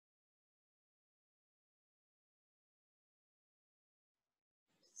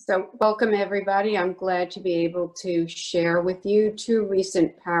So welcome everybody. I'm glad to be able to share with you two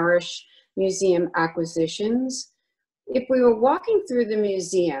recent Parrish Museum acquisitions. If we were walking through the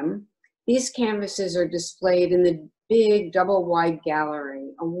museum, these canvases are displayed in the big double-wide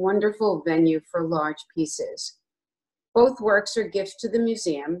gallery, a wonderful venue for large pieces. Both works are gifts to the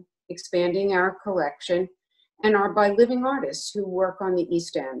museum, expanding our collection, and are by living artists who work on the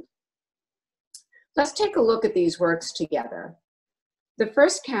East End. Let's take a look at these works together. The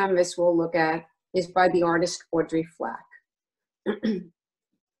first canvas we'll look at is by the artist Audrey Flack.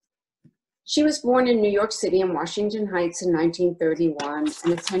 She was born in New York City and Washington Heights in 1931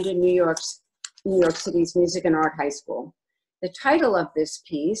 and attended New York City's Music and Art High School. The title of this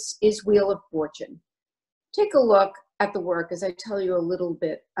piece is Wheel of Fortune. Take a look at the work as I tell you a little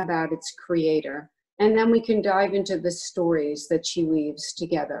bit about its creator, and then we can dive into the stories that she weaves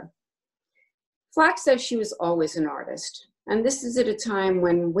together. Flack says she was always an artist, and this is at a time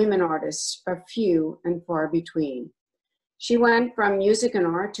when women artists are few and far between. She went from music and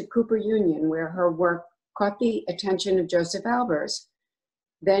art to Cooper Union, where her work caught the attention of Joseph Albers,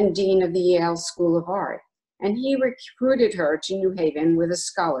 then dean of the Yale School of Art, and he recruited her to New Haven with a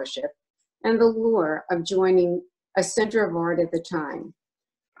scholarship and the lure of joining a center of art at the time.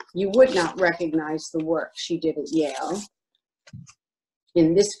 You would not recognize the work she did at Yale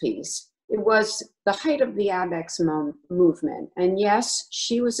in this piece. It was the height of the Abex movement, and yes,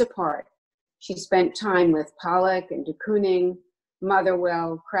 she was a part. She spent time with Pollock and de Kooning,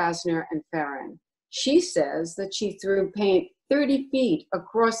 Motherwell, Krasner, and Farron. She says that she threw paint 30 feet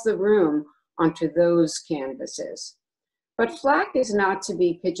across the room onto those canvases. But Flack is not to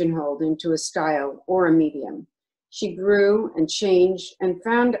be pigeonholed into a style or a medium. She grew and changed and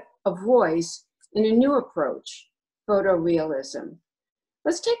found a voice in a new approach, photorealism.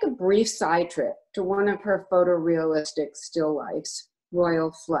 Let's take a brief side trip to one of her photorealistic still lifes,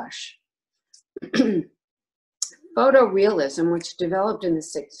 Royal Flush. Photorealism, which developed in the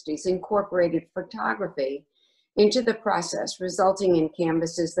 60s, incorporated photography into the process, resulting in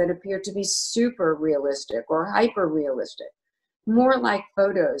canvases that appear to be super realistic or hyper realistic, more like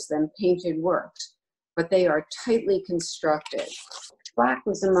photos than painted works, but they are tightly constructed. Flack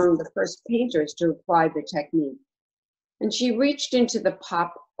was among the first painters to apply the technique, and she reached into the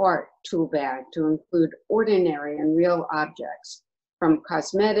pop art tool bag to include ordinary and real objects, from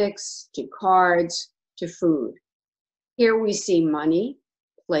cosmetics to cards to food. Here we see money,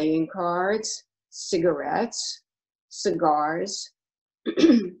 playing cards, cigarettes, cigars,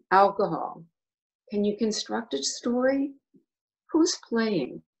 alcohol. Can you construct a story? Who's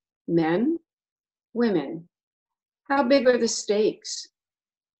playing? Men? Women? How big are the stakes?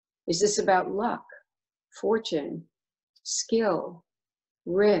 Is this about luck, fortune, skill,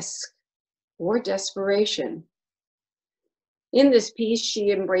 risk, or desperation? In this piece, she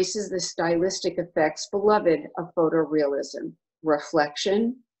embraces the stylistic effects beloved of photorealism: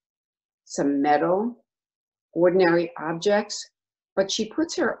 reflection, some metal, ordinary objects, but she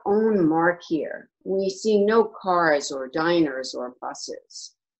puts her own mark here. We see no cars or diners or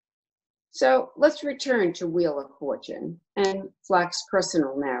buses. So let's return to Wheel of Fortune and Flack's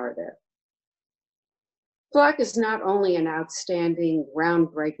personal narrative. Flack is not only an outstanding,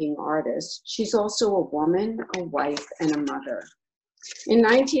 groundbreaking artist, she's also a woman, a wife, and a mother. In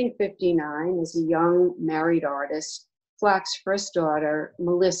 1959, as a young married artist, Flack's first daughter,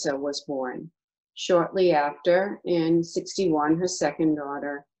 Melissa, was born. Shortly after, in 61, her second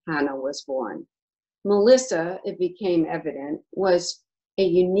daughter, Hannah, was born. Melissa, it became evident, was a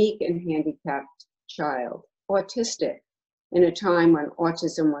unique and handicapped child, autistic, in a time when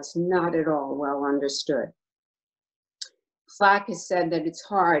autism was not at all well understood. Flack has said that it's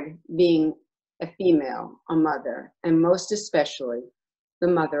hard being a female, a mother, and most especially the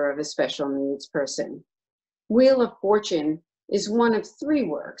mother of a special needs person. Wheel of Fortune is one of 3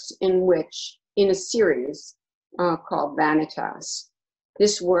 works in a series called Vanitas.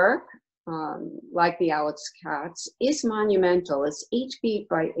 This work, like the Alex Katz, is monumental. It's 8 feet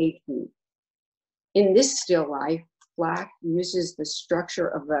by 8 feet. In this still life, Flack uses the structure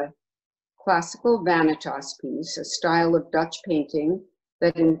of a classical vanitas piece, a style of Dutch painting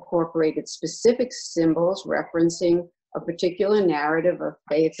that incorporated specific symbols referencing a particular narrative of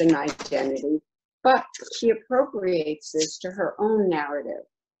faith and identity, but she appropriates this to her own narrative.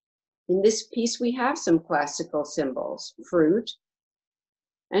 In this piece, we have some classical symbols, fruit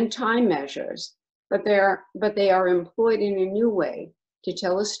and time measures, but they are employed in a new way to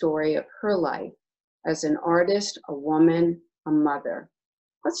tell a story of her life as an artist, a woman, a mother.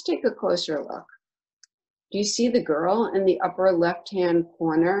 Let's take a closer look. Do you see the girl in the upper left-hand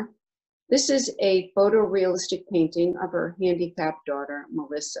corner? This is a photorealistic painting of her handicapped daughter,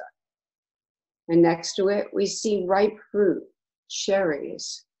 Melissa. And next to it, we see ripe fruit,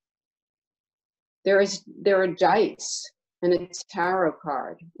 cherries. There are dice and a tarot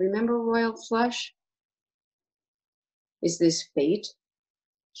card. Remember royal flush? Is this fate,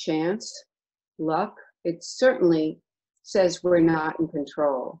 chance, luck? It certainly says we're not in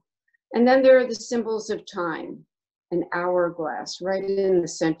control. And then there are the symbols of time, an hourglass right in the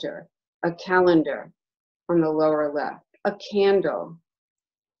center, a calendar on the lower left, a candle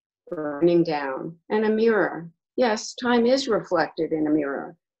burning down, and a mirror. Yes, time is reflected in a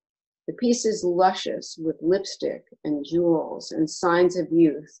mirror. The piece is luscious with lipstick and jewels and signs of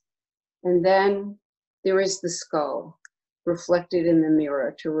youth. And then there is the skull reflected in the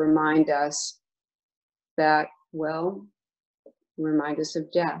mirror to remind us that, well, remind us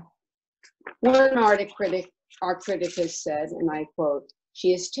of death. One art critic has said, and I quote,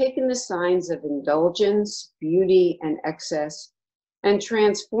 "She has taken the signs of indulgence, beauty, and excess and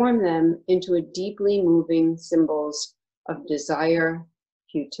transformed them into a deeply moving symbols of desire,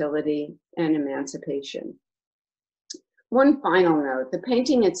 futility, and emancipation." One final note, the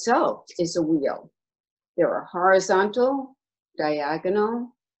painting itself is a wheel. There are horizontal,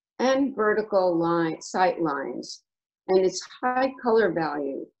 diagonal, and vertical sight lines, and its high color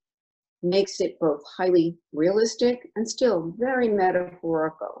value makes it both highly realistic and still very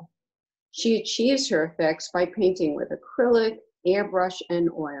metaphorical. She achieves her effects by painting with acrylic, airbrush, and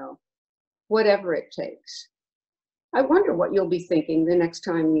oil, whatever it takes. I wonder what you'll be thinking the next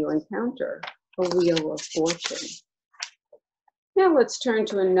time you encounter a Wheel of Fortune. Now let's turn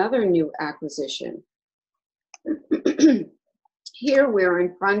to another new acquisition. Here we're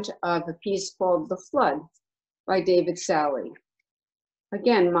in front of a piece called The Flood by David Salle.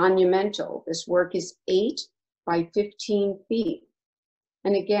 Again, monumental. This work is 8 by 15 feet.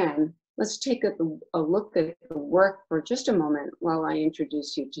 And again, let's take a look at the work for just a moment while I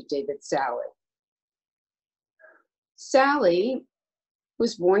introduce you to David Salle. Salle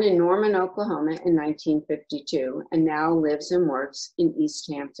was born in Norman, Oklahoma in 1952 and now lives and works in East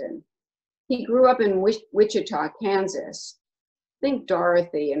Hampton. He grew up in Wichita, Kansas. Think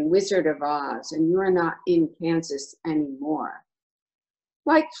Dorothy and Wizard of Oz, and you're not in Kansas anymore.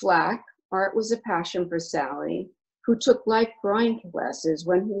 Like Flack, art was a passion for Salle, who took life drawing classes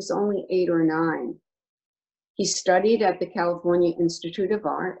when he was only 8 or 9. He studied at the California Institute of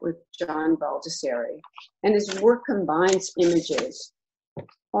Art with John Baldessari, and his work combines images,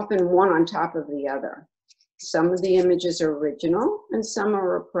 often one on top of the other. Some of the images are original, and some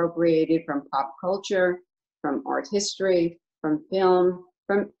are appropriated from pop culture, from art history, from film,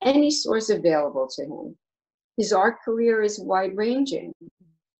 from any source available to him. His art career is wide-ranging,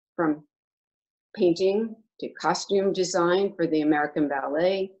 from painting to costume design for the American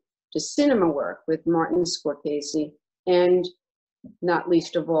Ballet, to cinema work with Martin Scorsese, and not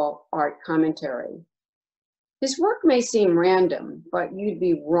least of all, art commentary. His work may seem random, but you'd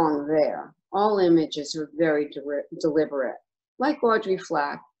be wrong there. All images are very deliberate. Like Audrey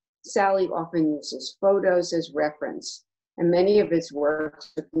Flack, Salle often uses photos as reference, and many of his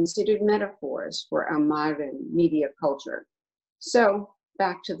works are considered metaphors for our modern media culture. So,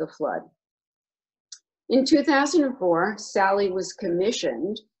 back to The Flood. In 2004, Salle was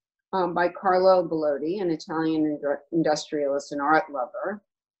commissioned by Carlo Bellotti, an Italian industrialist and art lover,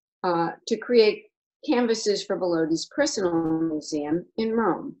 to create canvases for Bellotti's personal museum in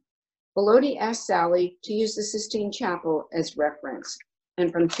Rome. Bellotti asked Salle to use the Sistine Chapel as reference,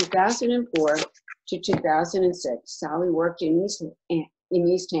 and from 2004 to 2006, Salle worked in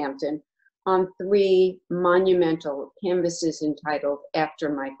East Hampton on 3 monumental canvases entitled After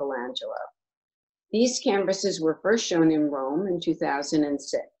Michelangelo. These canvases were first shown in Rome in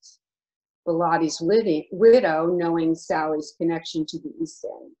 2006. Bellotti's widow, knowing Salle's connection to the East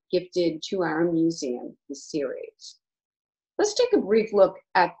End, gifted to our museum the series. Let's take a brief look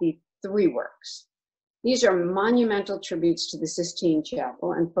at the 3 works. These are monumental tributes to the Sistine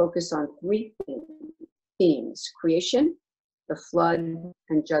Chapel and focus on 3 themes: creation, the flood,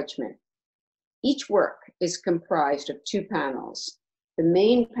 and judgment. Each work is comprised of 2 panels. The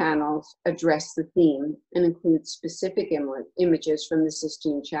main panels address the theme and include specific images from the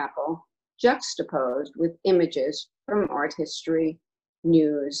Sistine Chapel, juxtaposed with images from art history,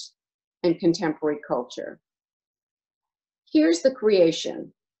 news, and contemporary culture. Here's the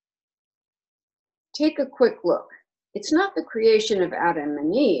creation. Take a quick look. It's not the creation of Adam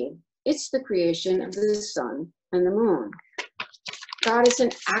and Eve, it's the creation of the sun and the moon. God is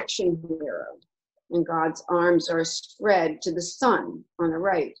an action hero, and God's arms are spread to the sun on the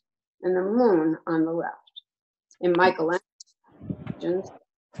right and the moon on the left. In Michelangelo's,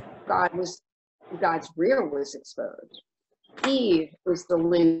 God's rear was exposed. Eve was the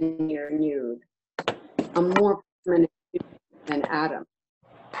linear nude, a more permanent nude than Adam.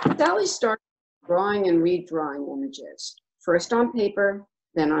 Salle started drawing and redrawing images, first on paper,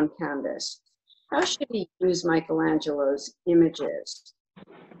 then on canvas. How should he use Michelangelo's images?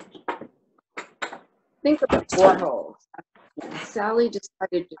 Think of Warhol. Salle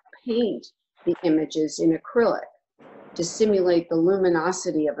decided to paint the images in acrylic to simulate the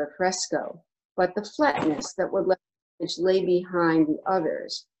luminosity of a fresco, but the flatness that would let the image lay behind the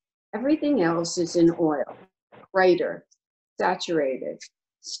others. Everything else is in oil, brighter, saturated,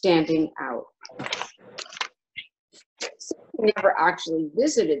 standing out. He never actually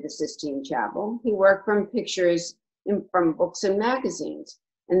visited the Sistine Chapel. He worked from pictures from books and magazines,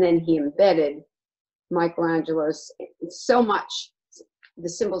 and then he embedded Michelangelo's so much, the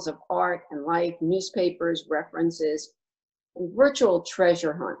symbols of art and life, newspapers, references, and virtual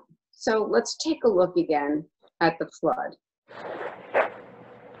treasure hunt. So let's take a look again at the flood.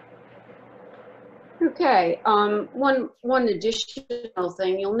 Okay, one additional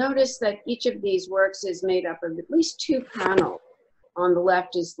thing, you'll notice that each of these works is made up of at least two panels. On the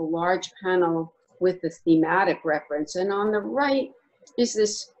left is the large panel with the thematic reference, and on the right is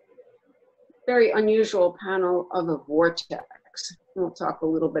this very unusual panel of a vortex. We'll talk a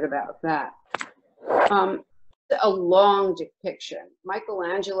little bit about that. A long depiction.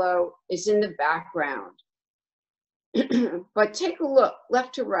 Michelangelo is in the background, but take a look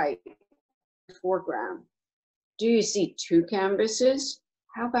left to right. Foreground. Do you see two canvases?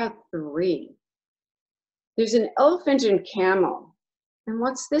 How about three? There's an elephant and camel. And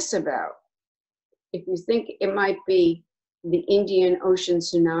what's this about? If you think it might be the Indian Ocean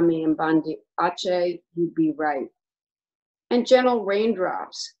tsunami in Banda Aceh, you'd be right. And gentle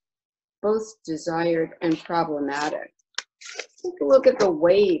raindrops, both desired and problematic. Take a look at the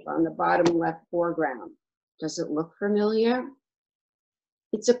wave on the bottom left foreground. Does it look familiar?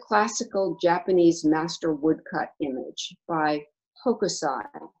 It's a classical Japanese master woodcut image by Hokusai,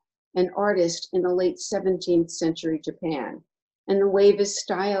 an artist in the late 17th century Japan. And the wave is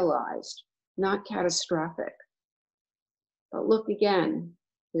stylized, not catastrophic. But look again,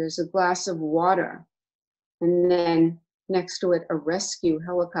 there's a glass of water, and then next to it, a rescue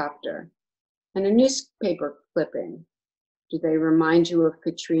helicopter and a newspaper clipping. Do they remind you of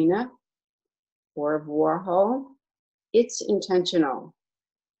Katrina or of Warhol? It's intentional.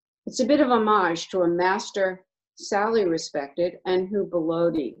 It's a bit of homage to a master Salle respected and who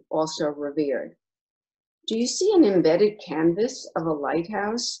Bellodi also revered. Do you see an embedded canvas of a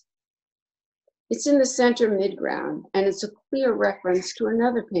lighthouse? It's in the center midground, and it's a clear reference to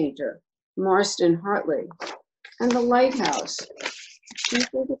another painter, Marston Hartley. And the lighthouse, do you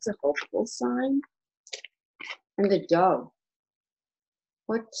think it's a hopeful sign? And the dove,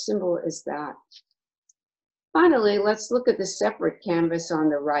 what symbol is that? Finally, let's look at the separate canvas on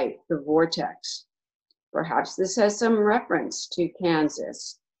the right, the vortex. Perhaps this has some reference to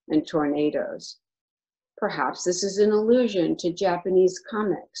Kansas and tornadoes. Perhaps this is an allusion to Japanese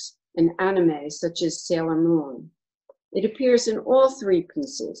comics and anime such as Sailor Moon. It appears in all three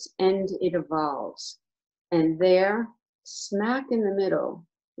pieces, and it evolves. And there, smack in the middle,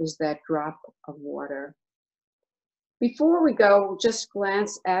 is that drop of water. Before we go, we'll just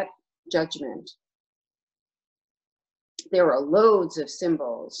glance at judgment. There are loads of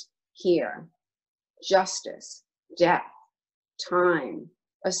symbols here. Justice, death, time,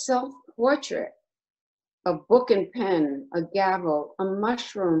 a self-portrait, a book and pen, a gavel, a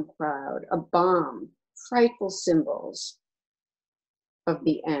mushroom cloud, a bomb, frightful symbols of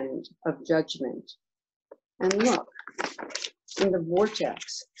the end, of judgment. And look, in the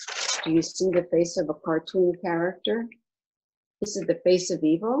vortex, do you see the face of a cartoon character? Is it the face of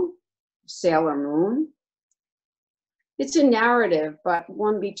evil? Sailor Moon? It's a narrative, but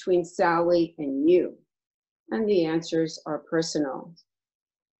one between Salle and you, and the answers are personal.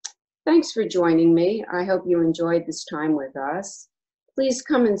 Thanks for joining me. I hope you enjoyed this time with us. Please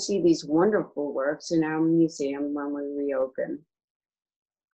come and see these wonderful works in our museum when we reopen.